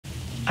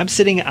I'm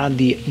sitting on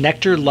the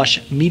Nectar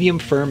Lush medium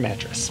firm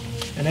mattress.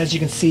 And as you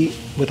can see,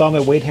 with all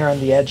my weight here on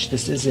the edge,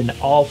 this is an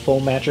all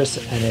foam mattress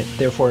and it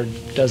therefore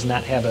does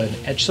not have an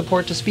edge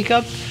support to speak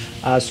of.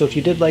 So if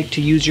you did like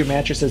to use your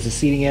mattress as a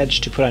seating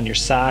edge to put on your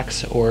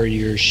socks or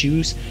your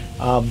shoes,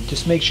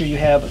 just make sure you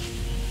have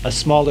a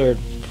smaller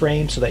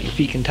frame so that your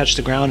feet can touch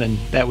the ground and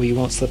that way you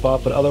won't slip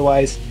off. But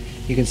otherwise,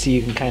 you can see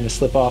you can kind of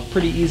slip off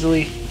pretty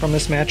easily from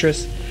this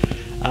mattress.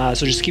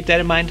 So just keep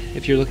that in mind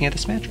if you're looking at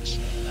this mattress.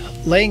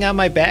 Laying on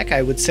my back,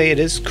 I would say it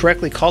is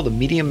correctly called a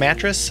medium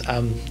mattress.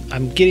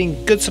 I'm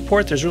getting good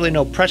support. There's really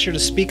no pressure to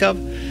speak of.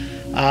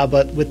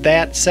 But with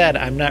that said,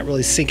 I'm not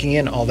really sinking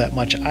in all that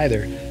much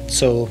either.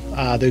 So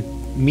the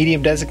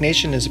medium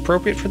designation is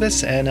appropriate for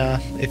this. And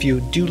if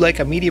you do like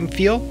a medium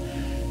feel,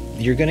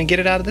 you're going to get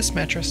it out of this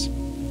mattress.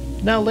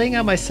 Now laying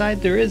on my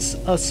side, there is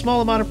a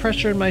small amount of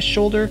pressure in my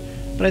shoulder,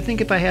 but I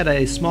think if I had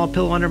a small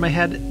pillow under my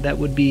head, that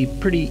would be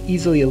pretty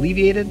easily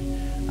alleviated.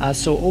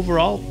 So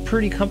overall,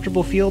 pretty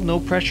comfortable feel, no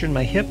pressure in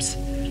my hips.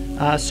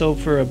 So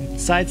for a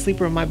side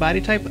sleeper of my body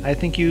type, I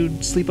think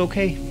you'd sleep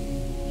okay.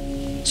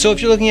 So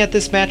if you're looking at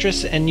this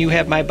mattress and you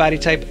have my body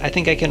type, I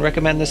think I can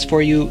recommend this for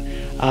you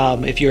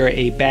if you're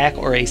a back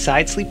or a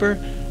side sleeper.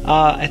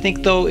 I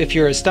think though, if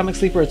you're a stomach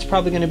sleeper, it's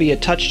probably going to be a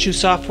touch too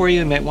soft for you.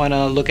 You might want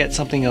to look at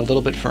something a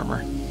little bit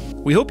firmer.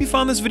 We hope you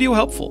found this video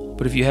helpful,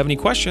 but if you have any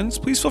questions,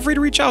 please feel free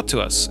to reach out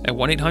to us at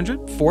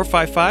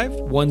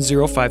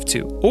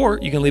 1-800-455-1052. Or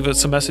you can leave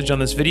us a message on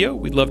this video.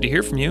 We'd love to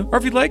hear from you. Or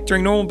if you'd like,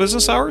 during normal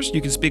business hours,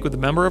 you can speak with a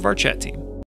member of our chat team.